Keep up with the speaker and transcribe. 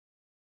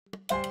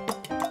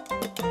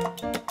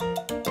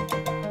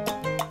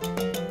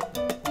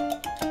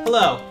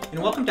Hello,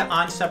 and welcome to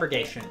On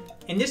Subrogation.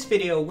 In this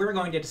video, we're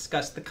going to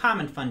discuss the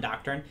Common Fund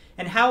Doctrine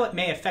and how it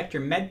may affect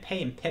your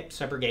MedPay and PIP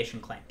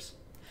subrogation claims.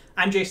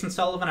 I'm Jason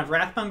Sullivan of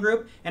Rathbone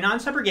Group, and On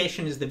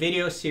Subrogation is the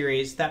video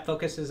series that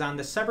focuses on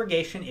the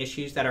subrogation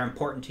issues that are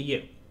important to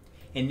you.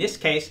 In this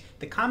case,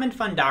 the Common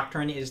Fund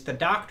Doctrine is the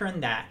doctrine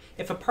that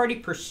if a party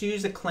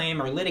pursues a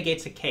claim or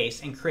litigates a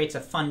case and creates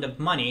a fund of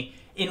money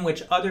in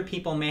which other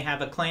people may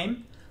have a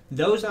claim,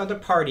 those other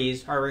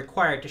parties are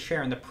required to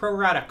share in the pro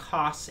rata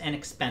costs and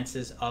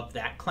expenses of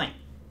that claim.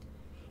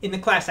 In the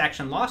class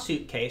action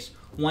lawsuit case,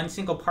 one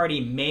single party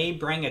may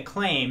bring a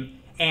claim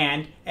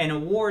and an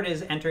award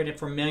is entered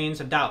for millions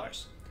of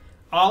dollars.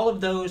 All of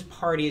those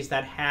parties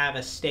that have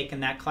a stake in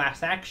that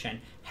class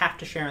action have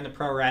to share in the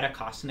pro rata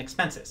costs and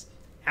expenses.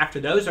 After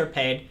those are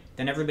paid,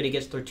 then everybody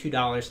gets their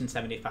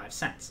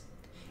 $2.75.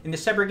 In the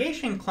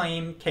subrogation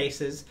claim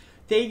cases,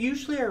 they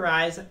usually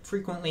arise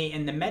frequently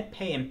in the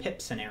MedPay and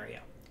PIP scenario.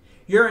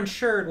 Your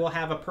insured will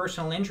have a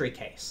personal injury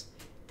case.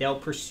 They'll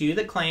pursue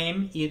the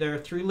claim either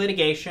through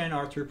litigation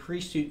or through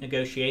pre-suit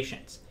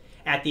negotiations.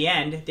 At the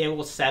end, they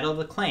will settle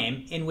the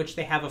claim in which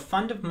they have a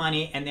fund of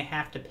money and they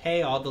have to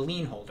pay all the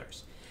lien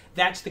holders.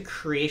 That's the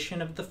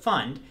creation of the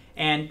fund,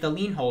 and the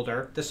lien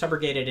holder, the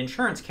subrogated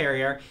insurance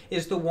carrier,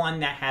 is the one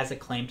that has a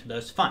claim to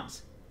those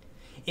funds.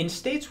 In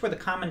states where the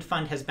Common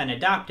Fund has been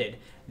adopted,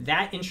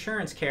 that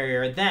insurance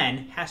carrier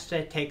then has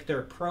to take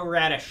their pro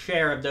rata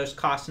share of those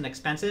costs and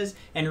expenses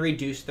and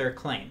reduce their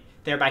claim,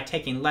 thereby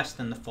taking less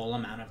than the full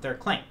amount of their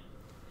claim.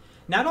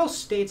 Not all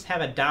states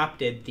have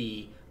adopted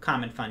the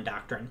Common Fund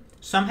Doctrine.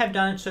 Some have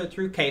done so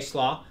through case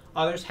law,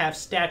 others have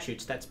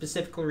statutes that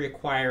specifically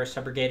require a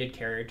subrogated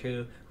carrier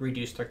to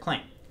reduce their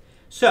claim.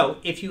 So,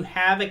 if you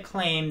have a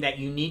claim that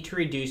you need to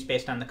reduce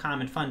based on the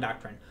Common Fund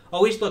Doctrine,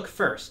 always look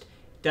first.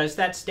 Does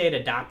that state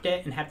adopt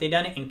it, and have they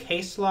done it in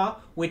case law,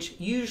 which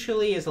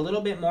usually is a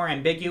little bit more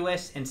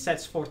ambiguous and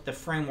sets forth the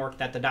framework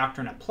that the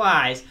doctrine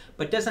applies,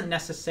 but doesn't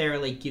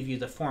necessarily give you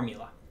the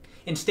formula.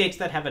 In states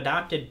that have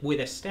adopted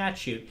with a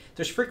statute,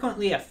 there's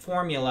frequently a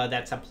formula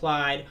that's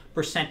applied,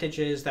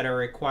 percentages that are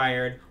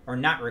required or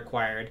not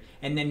required,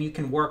 and then you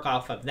can work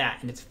off of that,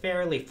 and it's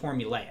fairly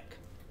formulaic.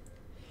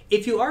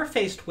 If you are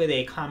faced with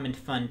a common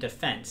fund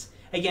defense,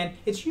 again,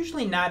 it's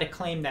usually not a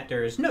claim that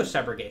there is no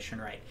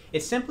subrogation right.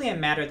 It's simply a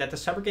matter that the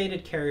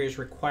subrogated carrier is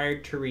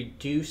required to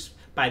reduce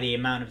by the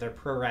amount of their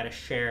pro rata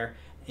share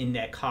in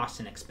the costs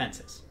and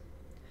expenses.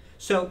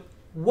 So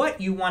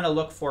what you want to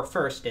look for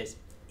first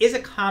is a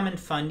common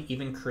fund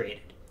even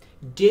created?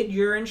 Did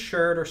your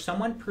insured or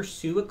someone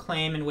pursue a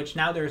claim in which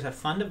now there's a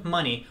fund of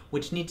money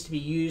which needs to be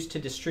used to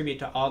distribute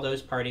to all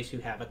those parties who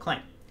have a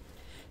claim?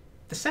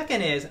 The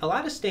second is, a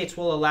lot of states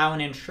will allow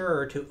an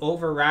insurer to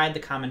override the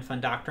Common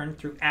Fund Doctrine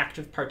through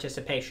active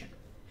participation.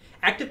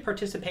 Active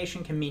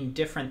participation can mean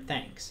different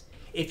things.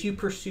 If you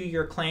pursue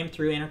your claim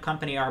through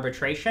intercompany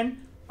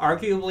arbitration,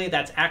 arguably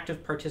that's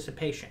active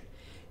participation.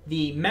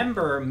 The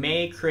member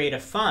may create a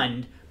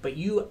fund, but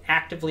you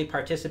actively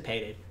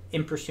participated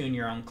in pursuing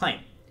your own claim.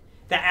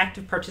 That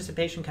active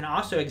participation can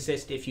also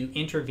exist if you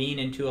intervene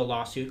into a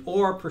lawsuit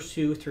or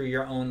pursue through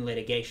your own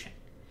litigation.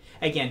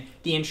 Again,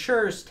 the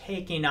insurer's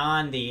taking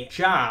on the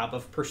job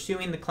of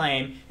pursuing the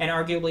claim and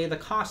arguably the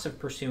cost of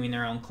pursuing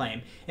their own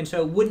claim, and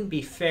so it wouldn't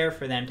be fair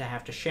for them to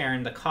have to share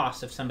in the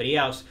cost of somebody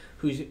else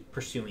who's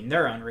pursuing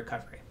their own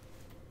recovery.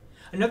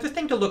 Another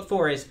thing to look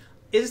for is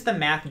the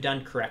math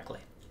done correctly?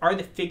 Are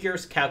the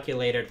figures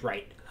calculated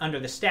right under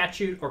the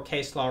statute or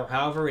case law or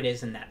however it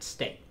is in that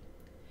state?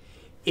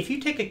 If you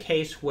take a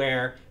case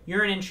where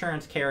you're an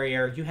insurance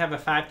carrier, you have a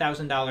 $5,000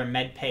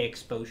 MedPay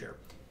exposure,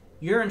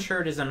 your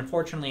insured is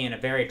unfortunately in a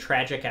very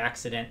tragic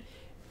accident.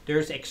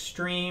 There's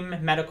extreme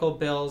medical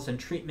bills and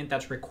treatment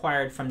that's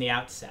required from the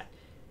outset.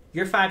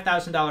 Your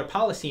 $5,000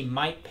 policy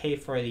might pay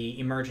for the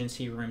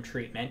emergency room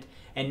treatment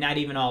and not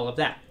even all of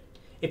that.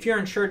 If your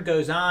insured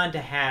goes on to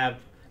have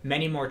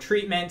many more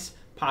treatments,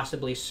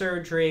 possibly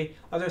surgery,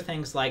 other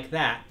things like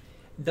that,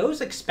 those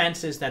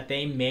expenses that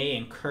they may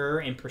incur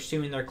in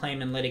pursuing their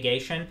claim in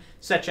litigation,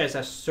 such as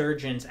a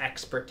surgeon's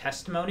expert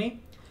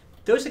testimony,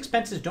 those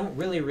expenses don't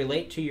really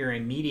relate to your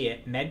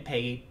immediate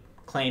MedPay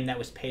claim that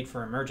was paid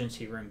for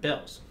emergency room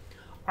bills.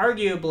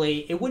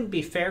 Arguably, it wouldn't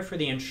be fair for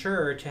the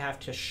insurer to have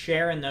to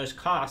share in those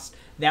costs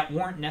that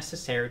weren't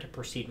necessary to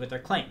proceed with their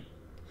claim.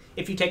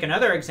 If you take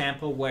another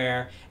example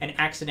where an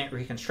accident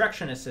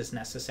reconstructionist is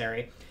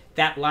necessary,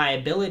 that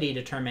liability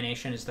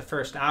determination is the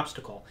first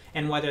obstacle,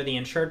 and whether the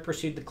insured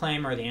pursued the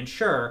claim or the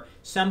insurer,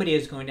 somebody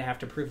is going to have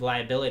to prove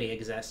liability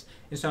exists.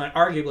 And so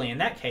arguably in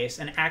that case,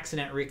 an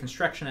accident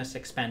reconstructionist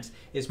expense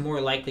is more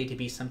likely to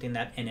be something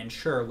that an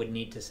insurer would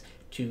need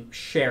to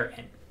share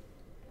in.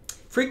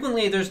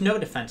 Frequently, there's no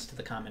defense to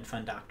the Common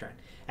Fund Doctrine.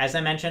 As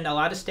I mentioned, a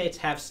lot of states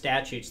have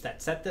statutes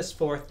that set this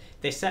forth.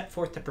 They set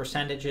forth the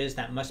percentages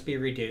that must be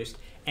reduced,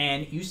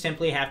 and you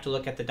simply have to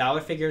look at the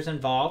dollar figures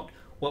involved.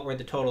 What were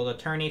the total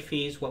attorney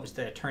fees? What was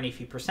the attorney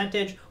fee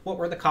percentage? What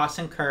were the costs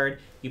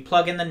incurred? You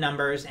plug in the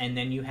numbers, and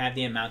then you have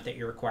the amount that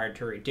you're required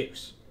to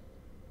reduce.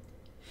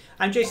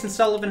 I'm Jason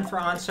Sullivan for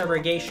On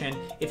Subrogation.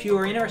 If you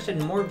are interested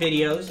in more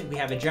videos, we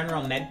have a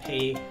general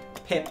MedPay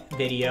PIP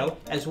video,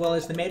 as well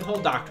as the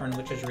made-whole doctrine,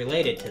 which is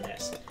related to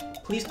this.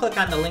 Please click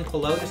on the link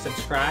below to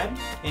subscribe,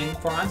 and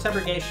for On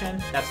Subrogation,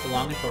 that's the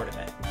long and short of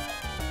it.